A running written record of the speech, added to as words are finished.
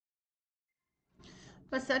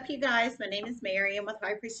What's up, you guys? My name is Mary. I'm with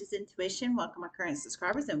High Priestess Intuition. Welcome, my current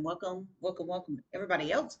subscribers, and welcome,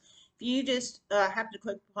 everybody else. If you just happen to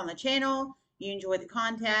click upon the channel, you enjoy the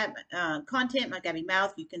content, my gabby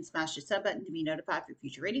mouth, you can smash the sub button to be notified for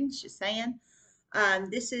future readings. Just saying.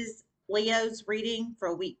 This is Leo's reading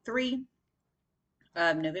for week 3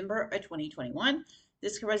 of November of 2021.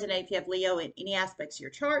 This can resonate if you have Leo in any aspects of your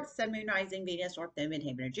chart: Sun, Moon, Rising, Venus, North Node,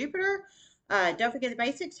 Midheaven, or Jupiter. Don't forget the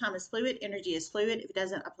basics. Time is fluid. Energy is fluid. If it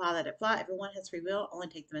doesn't apply, let it fly. Everyone has free will. Only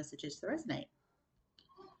take the messages that resonate.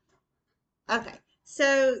 Okay.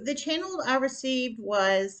 So the channel I received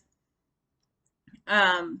was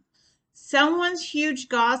um, someone's huge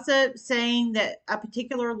gossip saying that a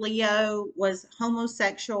particular Leo was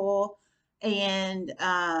homosexual and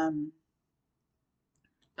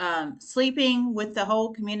sleeping with the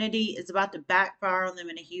whole community is about to backfire on them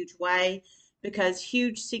in a huge way because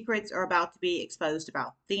huge secrets are about to be exposed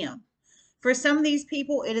about them. For some of these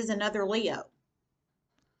people, it is another Leo.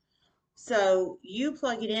 So you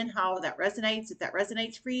plug it in how that resonates, if that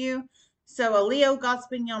resonates for you. So a Leo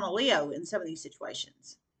gossiping on a Leo in some of these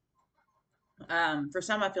situations. For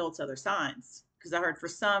some, I feel it's other signs because I heard for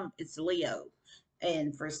some it's Leo,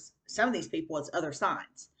 and for some of these people, it's other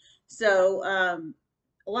signs. So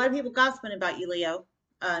a lot of people gossiping about you, Leo.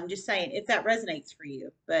 I'm just saying if that resonates for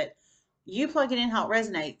you, but you plug it in how it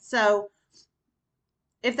resonates. So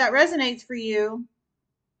if that resonates for you,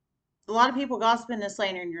 a lot of people gossiping and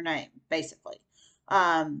slandering your name, basically.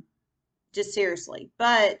 Um, just seriously.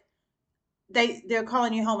 But they're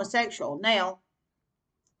calling you homosexual. Now,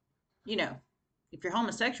 you know, if you're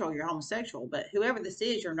homosexual, you're homosexual. But whoever this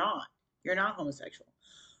is, you're not. You're not homosexual.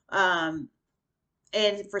 Um,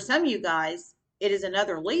 and for some of you guys, it is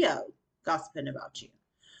another Leo gossiping about you.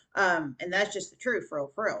 And that's just the truth, for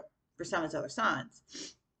real. For some, it's other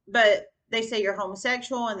signs. But they say you're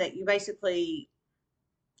homosexual and that you basically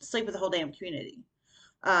sleep with the whole damn community.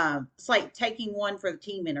 It's like taking one for the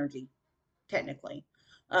team energy, technically.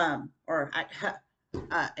 It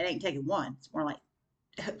ain't taking one. It's more like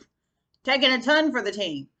taking a ton for the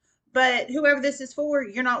team. But whoever this is for,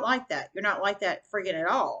 you're not like that. You're not like that friggin' at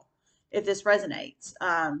all, if this resonates.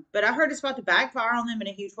 But I heard it's about to backfire on them in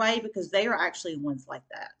a huge way because they are actually ones like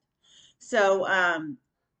that. So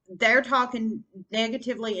they're talking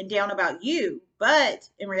negatively and down about you, but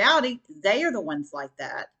in reality, they are the ones like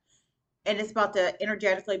that. And it's about to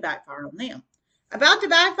energetically backfire on them. About to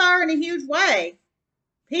backfire in a huge way.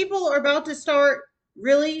 People are about to start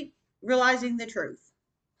really realizing the truth.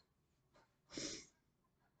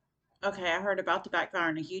 Okay, I heard about to backfire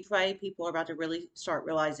in a huge way. People are about to really start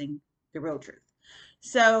realizing the real truth.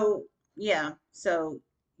 So, yeah, so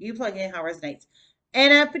you plug in how it resonates.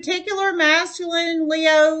 And a particular masculine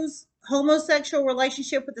Leo's homosexual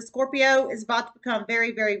relationship with the Scorpio is about to become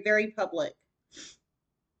very, very, very public.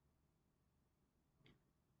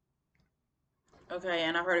 Okay,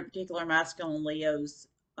 and I heard a particular a masculine Leo's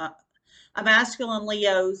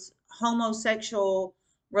homosexual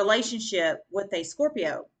relationship with a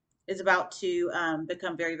Scorpio is about to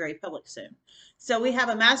become very, very public soon. So we have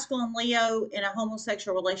a masculine Leo in a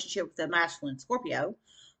homosexual relationship with a masculine Scorpio.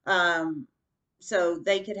 Um, so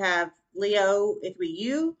they could have Leo, it could be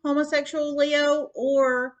you, homosexual Leo,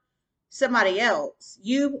 or somebody else.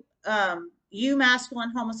 You masculine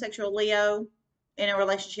homosexual Leo in a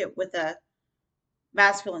relationship with a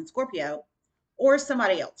masculine Scorpio, or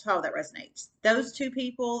somebody else, how that resonates. Those two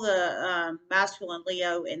people, the masculine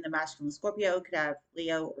Leo and the masculine Scorpio, could have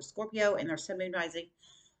Leo or Scorpio, and their sun, moon, rising,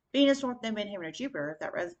 Venus, North Node, Midheaven, or Jupiter, if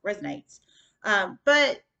that resonates.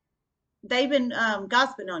 But they've been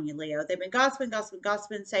gossiping on you, Leo. They've been gossiping,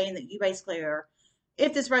 saying that you basically are,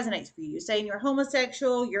 if this resonates for you, saying you're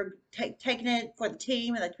homosexual, you're taking it for the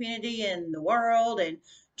team and the community and the world, and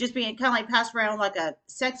just being kind of like passed around like a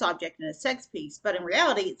sex object and a sex piece. But in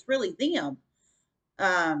reality, it's really them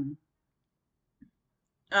um,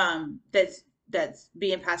 that's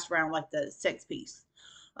being passed around like the sex piece.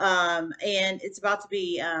 And it's about to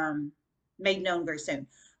be made known very soon.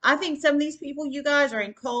 I think some of these people, you guys, are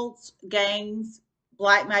in cults, gangs,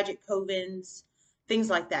 black magic covens, things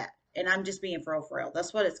like that. And I'm just being for real.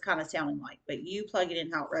 That's what it's kind of sounding like. But you plug it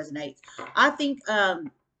in how it resonates. I think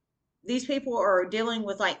these people are dealing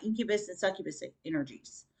with like incubus and succubus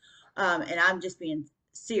energies. And I'm just being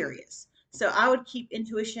serious. So I would keep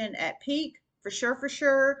intuition at peak for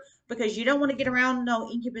sure, because you don't want to get around no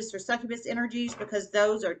incubus or succubus energies because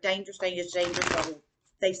those are dangerous.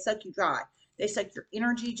 They suck you dry. They suck your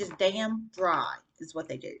energy just damn dry is what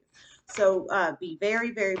they do. So be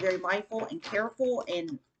very, very, very mindful and careful,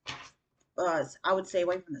 and I would stay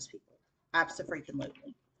away from those people.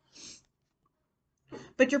 Absolutely.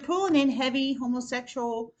 But you're pulling in heavy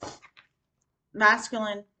homosexual,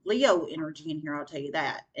 masculine Leo energy in here, I'll tell you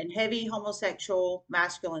that, and heavy homosexual,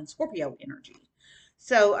 masculine Scorpio energy.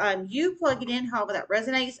 So you plug it in however that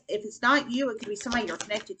resonates. If it's not you, it could be somebody you're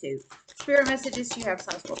connected to. Spirit messages, you have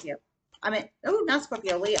some Scorpio. I mean, oh, not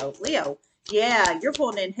Scorpio, Leo. Leo. Yeah, you're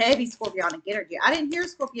pulling in heavy scorpionic energy. I didn't hear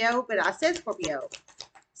Scorpio, but I said Scorpio.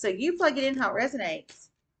 So you plug it in how it resonates.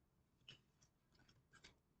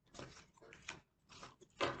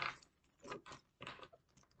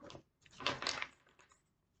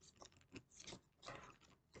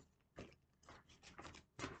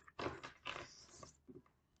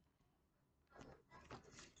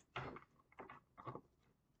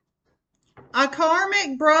 A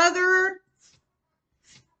karmic brother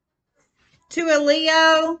to a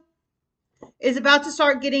Leo is about to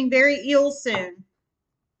start getting very ill soon.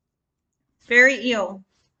 Very ill.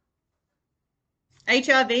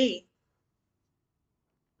 HIV.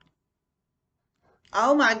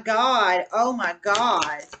 Oh my God. Oh my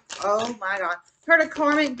God. Oh my God. Heard a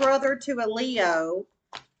karmic brother to a Leo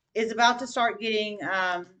is about to start getting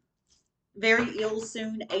very ill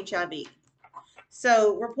soon, HIV.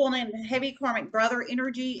 So we're pulling in heavy karmic brother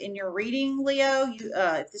energy in your reading, Leo.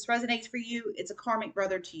 If this resonates for you, it's a karmic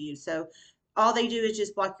brother to you. So all they do is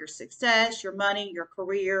just block your success, your money, your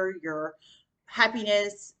career, your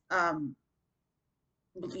happiness, yazzie,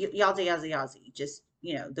 yazzie, yazzie. Just,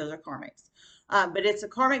 those are karmics. But it's a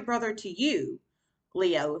karmic brother to you,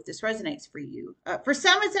 Leo, if this resonates for you. For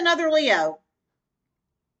some, it's another Leo.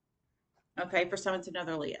 Okay, for some, it's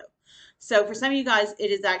another Leo. So for some of you guys,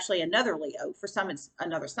 it is actually another Leo. For some, it's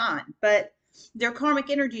another sign. But they're karmic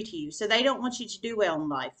energy to you. So they don't want you to do well in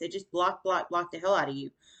life. They just block, block, block the hell out of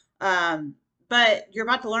you. But you're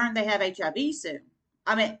about to learn they have HIV soon.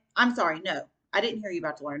 I mean, I'm sorry, no. I didn't hear you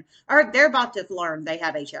about to learn. Or they're about to learn they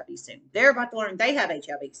have HIV soon. They're about to learn they have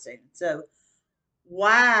HIV soon. So,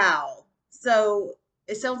 wow. So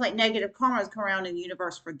it sounds like negative karma has come around in the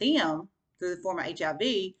universe for them through the form of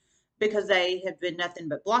HIV because they have been nothing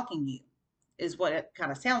but blocking you, is what it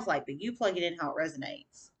kind of sounds like. But you plug it in how it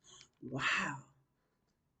resonates. Wow.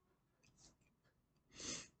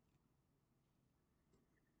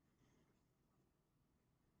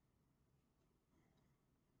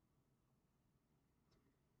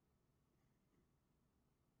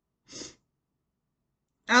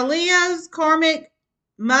 Leo's karmic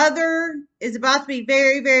mother is about to be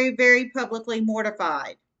very, very, very publicly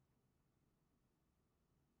mortified.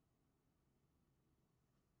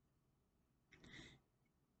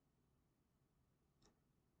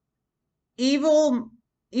 Evil,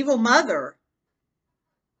 evil mother.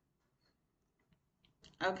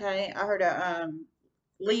 Okay, I heard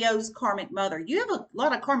Leo's karmic mother. You have a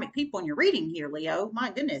lot of karmic people in your reading here, Leo. My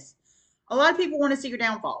goodness. A lot of people want to see your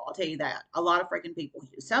downfall. I'll tell you that. A lot of freaking people.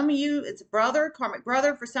 Some of you, it's a brother, karmic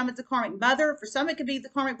brother. For some, it's a karmic mother. For some, it could be the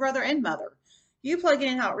karmic brother and mother. You plug it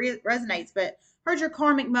in how it resonates. But heard your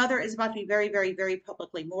karmic mother is about to be very, very, very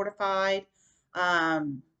publicly mortified.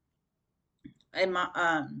 Um, and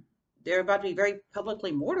they're about to be very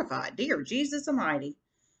publicly mortified. Dear Jesus Almighty.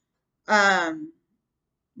 Um,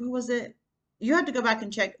 what was it? You have to go back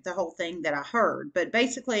and check the whole thing that I heard, but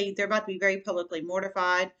basically they're about to be very publicly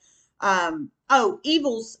mortified. Evil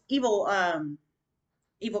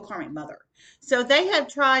karmic mother. So they have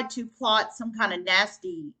tried to plot some kind of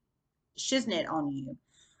nasty shiznit on you.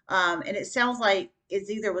 And it sounds like it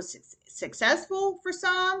either was successful for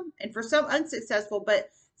some and for some unsuccessful, but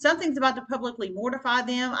something's about to publicly mortify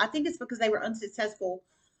them. I think it's because they were unsuccessful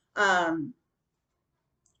um,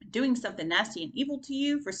 doing something nasty and evil to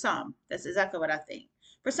you. For some, that's exactly what I think.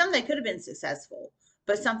 For some, they could have been successful,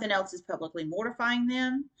 but something else is publicly mortifying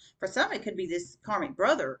them. For some, it could be this karmic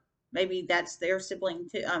brother. Maybe that's their sibling,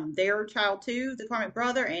 to, their child too, the karmic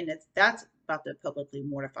brother, and that's about to publicly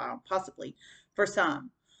mortify them, possibly for some.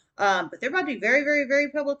 But they're about to be very, very, very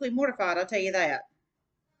publicly mortified. I'll tell you that.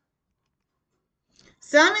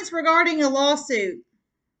 Some is regarding a lawsuit.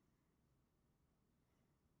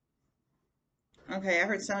 Okay, I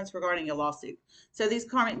heard someone's regarding a lawsuit. So these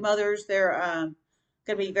karmic mothers, they're going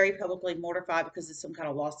to be very publicly mortified because of some kind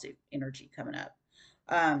of lawsuit energy coming up.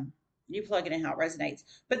 You plug it in how it resonates.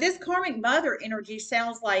 But this karmic mother energy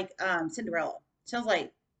sounds like Cinderella. Sounds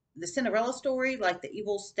like the Cinderella story, like the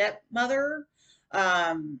evil stepmother.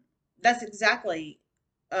 That's exactly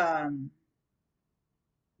um,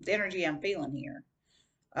 the energy I'm feeling here.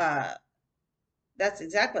 Uh, that's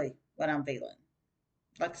exactly what I'm feeling.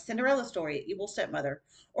 Like the Cinderella story, evil stepmother,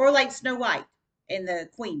 or like Snow White and the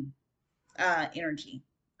Queen energy.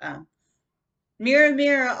 Uh, Mirror,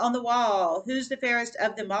 mirror on the wall, who's the fairest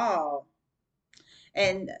of them all?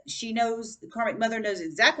 And she knows, the karmic mother knows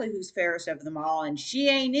exactly who's fairest of them all, and she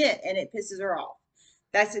ain't it, and it pisses her off.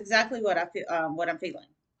 That's exactly what I feel, what I'm feeling.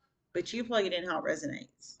 But you plug it in how it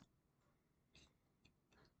resonates.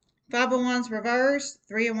 Five of Wands reversed,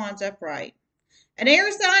 Three of Wands upright. An air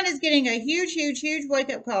sign is getting a huge, huge, huge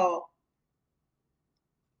wake up call.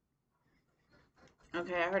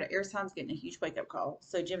 Okay, I heard an air sign's getting a huge wake up call.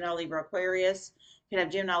 So Gemini, Libra, Aquarius. You can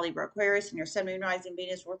have Gemini, Libra, Aquarius, and your Sun, Moon, Rising,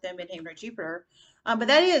 Venus, North Node, Midheaven, Jupiter. But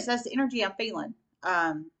that's the energy I'm feeling.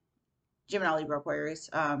 Gemini, Libra, Aquarius.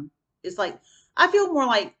 It's like I feel more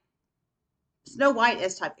like Snow White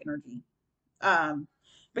S type energy.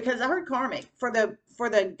 Because I heard karmic for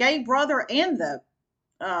the gay brother and the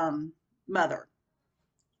mother.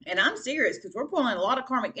 And I'm serious because we're pulling a lot of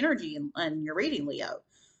karmic energy in your reading, Leo.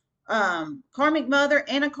 Karmic mother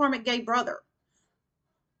and a karmic gay brother.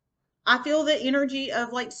 I feel the energy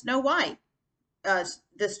of like Snow White.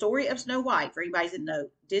 The story of Snow White, for anybody that know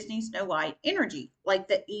Disney Snow White energy, like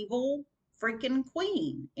the evil freaking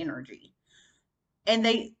queen energy. And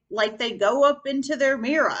they go up into their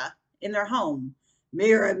mirror in their home.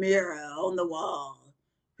 Mirror, mirror on the wall,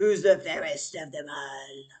 who's the fairest of them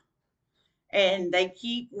all? And they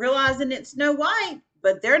keep realizing it's Snow White,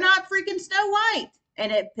 but they're not freaking Snow White.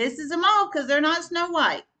 And it pisses them off because they're not Snow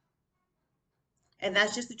White. And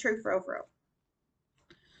that's just the truth for overall.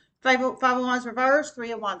 Five of Wands reversed,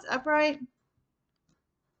 Three of Wands upright.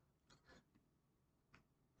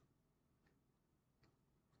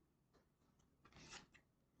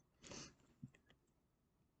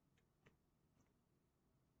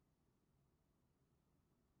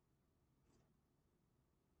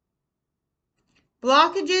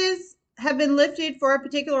 Blockages have been lifted for a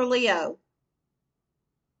particular Leo.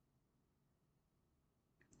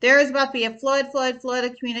 There is about to be a flood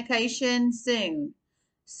of communication soon.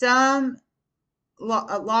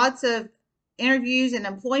 Lots of interviews and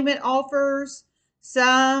employment offers.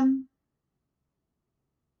 Some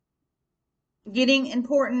getting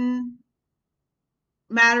important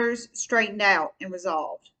matters straightened out and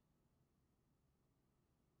resolved.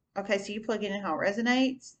 Okay, so you plug in how it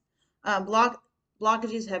resonates.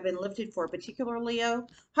 Blockages have been lifted for a particular Leo.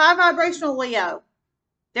 High vibrational Leo.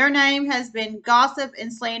 Their name has been gossiped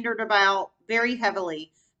and slandered about very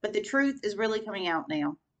heavily, but the truth is really coming out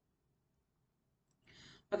now.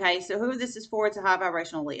 Okay, so who this is for, it's a high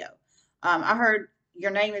vibrational Leo. I heard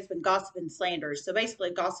your name has been gossiped and slandered. So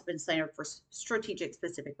basically gossip and slander for strategic,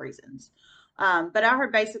 specific reasons. But I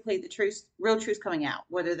heard basically the truth, real truth coming out,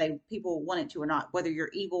 whether people want it to or not, whether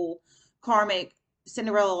you're evil, karmic,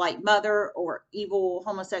 Cinderella-like mother or evil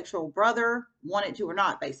homosexual brother want it to or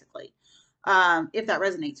not, basically, if that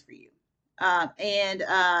resonates for you.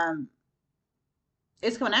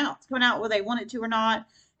 It's coming out. It's coming out whether they want it to or not.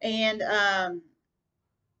 And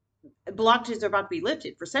blockages are about to be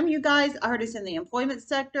lifted. For some of you guys, I heard it's in the employment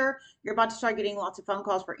sector. You're about to start getting lots of phone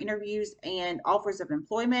calls for interviews and offers of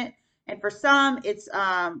employment. And for some, it's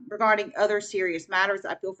regarding other serious matters.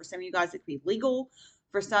 I feel for some of you guys, it could be legal.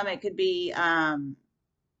 For some, it could be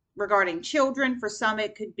regarding children. For some,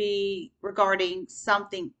 it could be regarding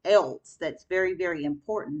something else that's very, very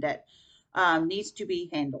important that needs to be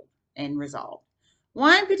handled and resolved.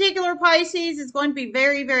 One particular Pisces is going to be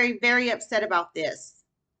very, very, very upset about this.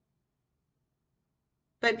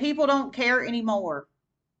 But people don't care anymore.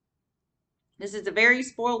 This is a very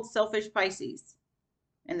spoiled, selfish Pisces,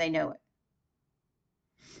 and they know it.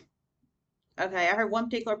 Okay, I heard one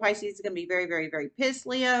particular Pisces is going to be very, very, very pissed,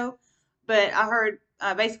 Leo. But I heard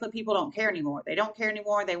basically people don't care anymore. They don't care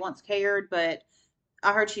anymore. They once cared, but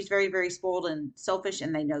I heard she's very, very spoiled and selfish,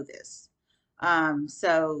 and they know this.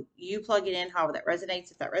 So you plug it in however that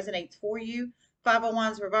resonates. If that resonates for you, 5 of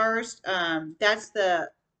Wands reversed. That's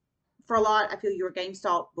for a lot, I feel you were game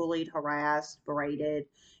stalked, bullied, harassed, berated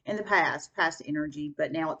in the past energy,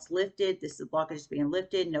 but now it's lifted. This is blockage is being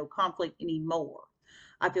lifted. No conflict anymore.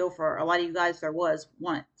 I feel for a lot of you guys there was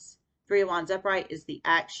once. 3 of Wands upright is the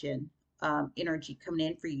action energy coming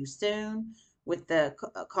in for you soon with the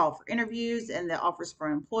call for interviews and the offers for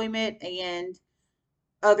employment and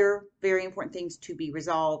other very important things to be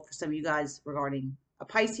resolved for some of you guys regarding a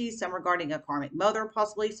Pisces, some regarding a karmic mother,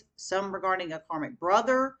 possibly some regarding a karmic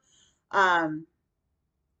brother. And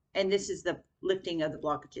this is the lifting of the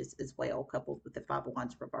blockages as well, coupled with the 5 of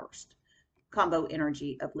Wands reversed. Combo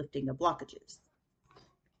energy of lifting of blockages.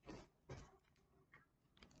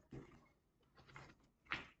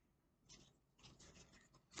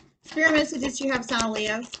 Spirit messages you have, Sign of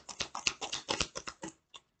Leo.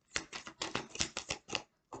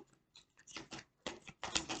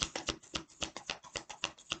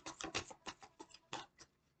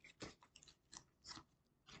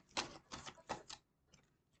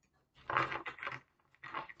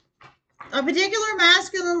 A particular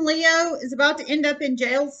masculine Leo is about to end up in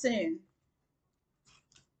jail soon.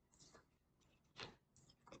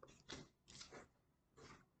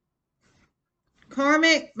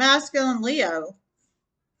 Karmic masculine Leo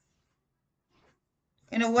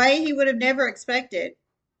in a way he would have never expected.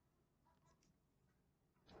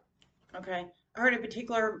 Okay. I heard a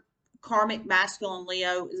particular karmic masculine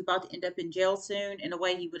Leo is about to end up in jail soon in a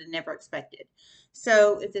way he would have never expected.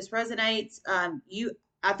 So if this resonates,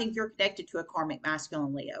 I think you're connected to a karmic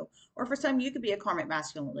masculine Leo. Or for some, you could be a karmic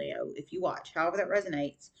masculine Leo if you watch, however that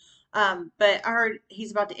resonates. But I heard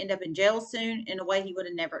he's about to end up in jail soon in a way he would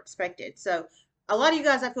have never expected. So a lot of you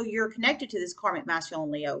guys, I feel you're connected to this karmic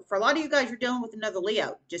masculine Leo. For a lot of you guys, you're dealing with another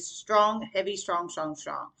Leo, just strong, heavy, strong, strong,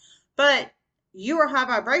 strong. But you are high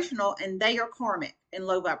vibrational and they are karmic and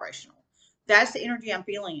low vibrational. That's the energy I'm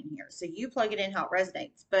feeling in here. So you plug it in how it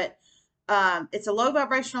resonates. But it's a low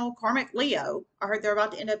vibrational karmic Leo. I heard they're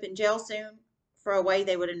about to end up in jail soon for a way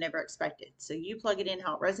they would have never expected. So you plug it in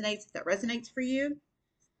how it resonates. If that resonates for you.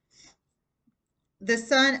 The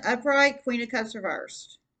Sun upright, Queen of Cups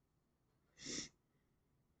reversed.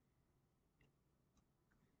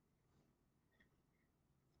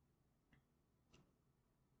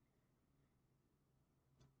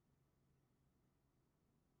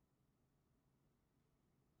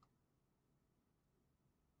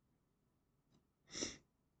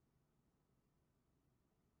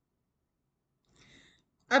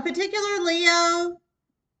 A particular Leo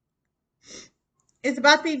is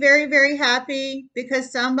about to be very, very happy because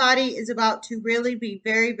somebody is about to really be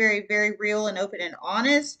very, very, very real and open and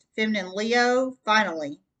honest. Feminine Leo,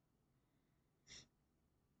 finally.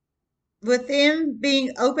 With them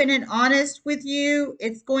being open and honest with you,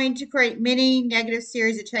 it's going to create many negative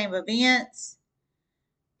series of chain of events.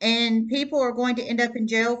 And people are going to end up in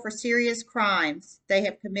jail for serious crimes they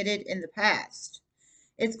have committed in the past.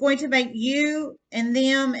 It's going to make you and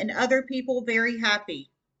them and other people very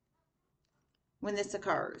happy when this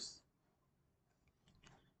occurs.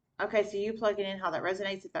 Okay, so you plug it in how that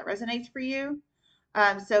resonates, if that resonates for you.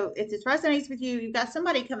 So if this resonates with you, you've got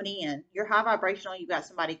somebody coming in. You're high vibrational. You've got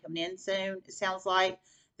somebody coming in soon. It sounds like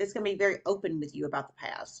that's going to be very open with you about the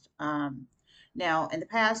past. Now, in the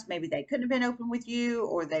past, maybe they couldn't have been open with you,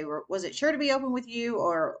 or they wasn't sure to be open with you,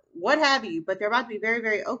 or what have you. But they're about to be very,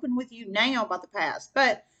 very open with you now about the past.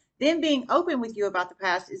 But them being open with you about the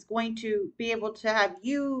past is going to be able to have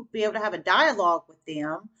you be able to have a dialogue with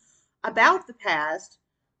them about the past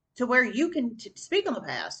to where you can speak on the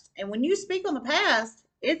past. And when you speak on the past,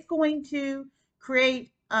 it's going to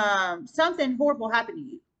create something horrible happen to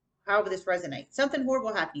you. However this resonates, something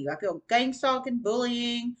horrible happen to you. I feel gang stalking,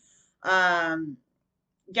 bullying,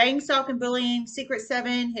 secret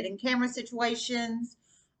seven, hidden camera situations,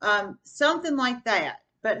 something like that.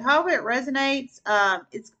 But however it resonates,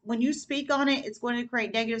 it's when you speak on it, it's going to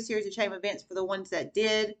create negative series of chain events for the ones that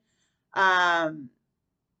did. Harm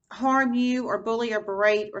you or bully or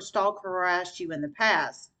berate or stalk or harass you in the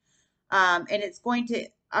past. And it's going to,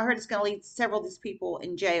 I heard it's going to leave several of these people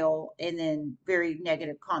in jail and then very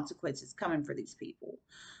negative consequences coming for these people.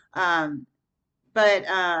 And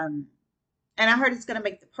I heard it's going to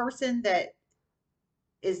make the person that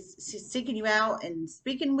is seeking you out and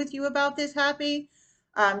speaking with you about this happy,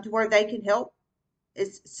 to where they can help.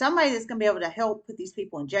 It's somebody that's going to be able to help put these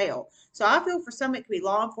people in jail. So I feel for some it could be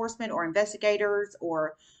law enforcement or investigators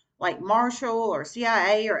or like Marshall or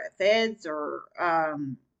CIA or Feds or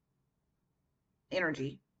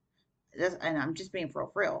energy. And I'm just being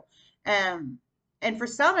for real. And for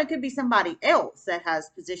some, it could be somebody else that has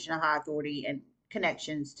position of high authority and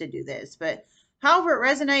connections to do this. But however it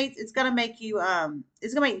resonates, it's going to make you,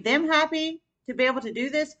 it's going to make them happy to be able to do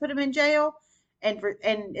this, put them in jail. And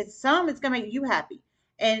it's going to make you happy.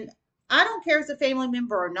 And I don't care if it's a family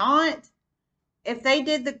member or not. If they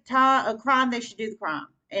did a crime, they should do the crime.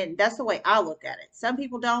 And that's the way I look at it. Some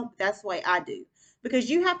people don't, but that's the way I do. Because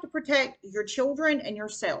you have to protect your children and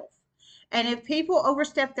yourself. And if people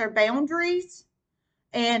overstep their boundaries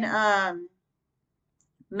and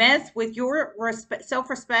mess with your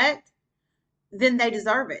self-respect, then they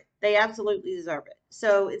deserve it. They absolutely deserve it.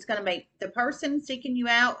 So it's going to make the person seeking you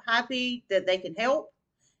out happy that they can help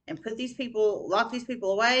and lock these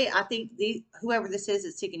people away. I think whoever this is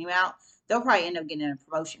that's seeking you out, they'll probably end up getting a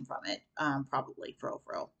promotion from it. Probably, for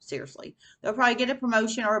real, seriously. They'll probably get a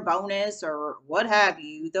promotion or a bonus or what have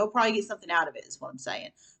you. They'll probably get something out of it, is what I'm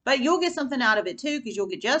saying. But you'll get something out of it too, because you'll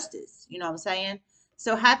get justice. You know what I'm saying?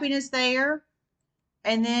 So happiness there.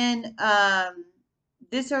 And then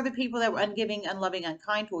these are the people that were ungiving, unloving,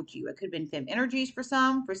 unkind towards you. It could have been fem energies for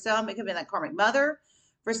some. For some, it could have been that karmic mother.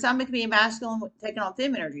 For some, it could be a masculine taking on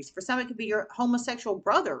femme energies. For some, it could be your homosexual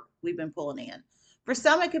brother we've been pulling in. For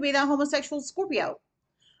some, it could be that homosexual Scorpio.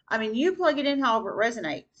 I mean, you plug it in however it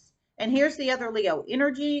resonates. And here's the other Leo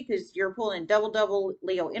energy, because you're pulling double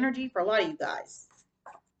Leo energy for a lot of you guys.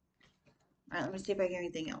 All right, let me see if I hear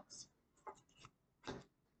anything else.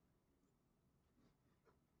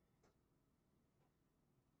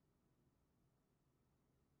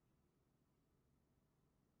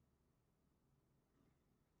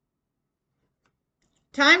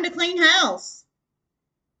 Time to clean house.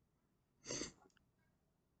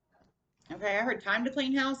 Okay, I heard time to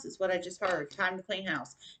clean house is what I just heard. Time to clean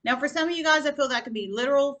house. Now, for some of you guys, I feel that can be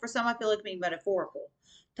literal. For some, I feel it can be metaphorical.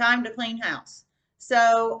 Time to clean house.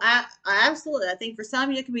 So I absolutely, I think for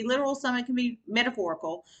some, it can be literal. Some, it can be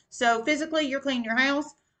metaphorical. So physically, you're cleaning your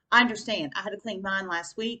house. I understand. I had to clean mine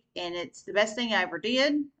last week, and it's the best thing I ever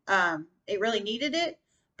did. It really needed it.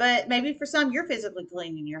 But maybe for some, you're physically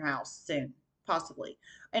cleaning your house soon, possibly.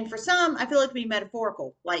 And for some, I feel it can be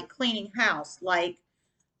metaphorical, like cleaning house, like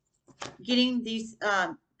getting these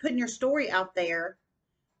putting your story out there.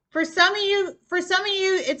 For some of you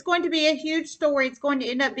it's going to be a huge story. It's going to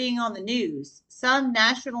end up being on the news, some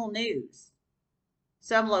national news,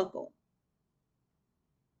 some local.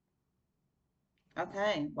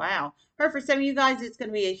 Okay, wow. For some of you guys it's going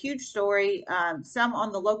to be a huge story, some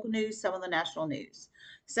on the local news, some on the national news.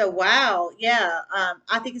 So wow, yeah,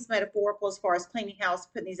 I think it's metaphorical as far as cleaning house,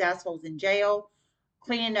 putting these assholes in jail,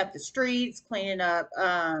 cleaning up the streets, cleaning up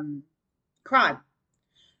crime.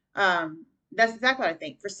 That's exactly what I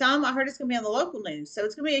think. For some, I heard it's going to be on the local news, so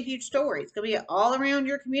it's going to be a huge story. It's going to be all around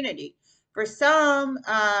your community. For some,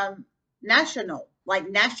 national, like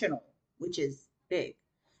national, which is big.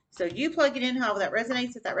 So you plug it in however that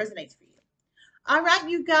resonates, if that resonates for you. All right,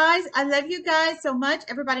 you guys, I love you guys so much.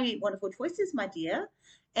 Everybody make wonderful choices, my dear.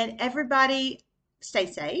 And everybody stay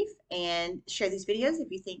safe and share these videos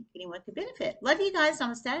if you think anyone could benefit. Love you guys.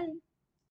 Namaste.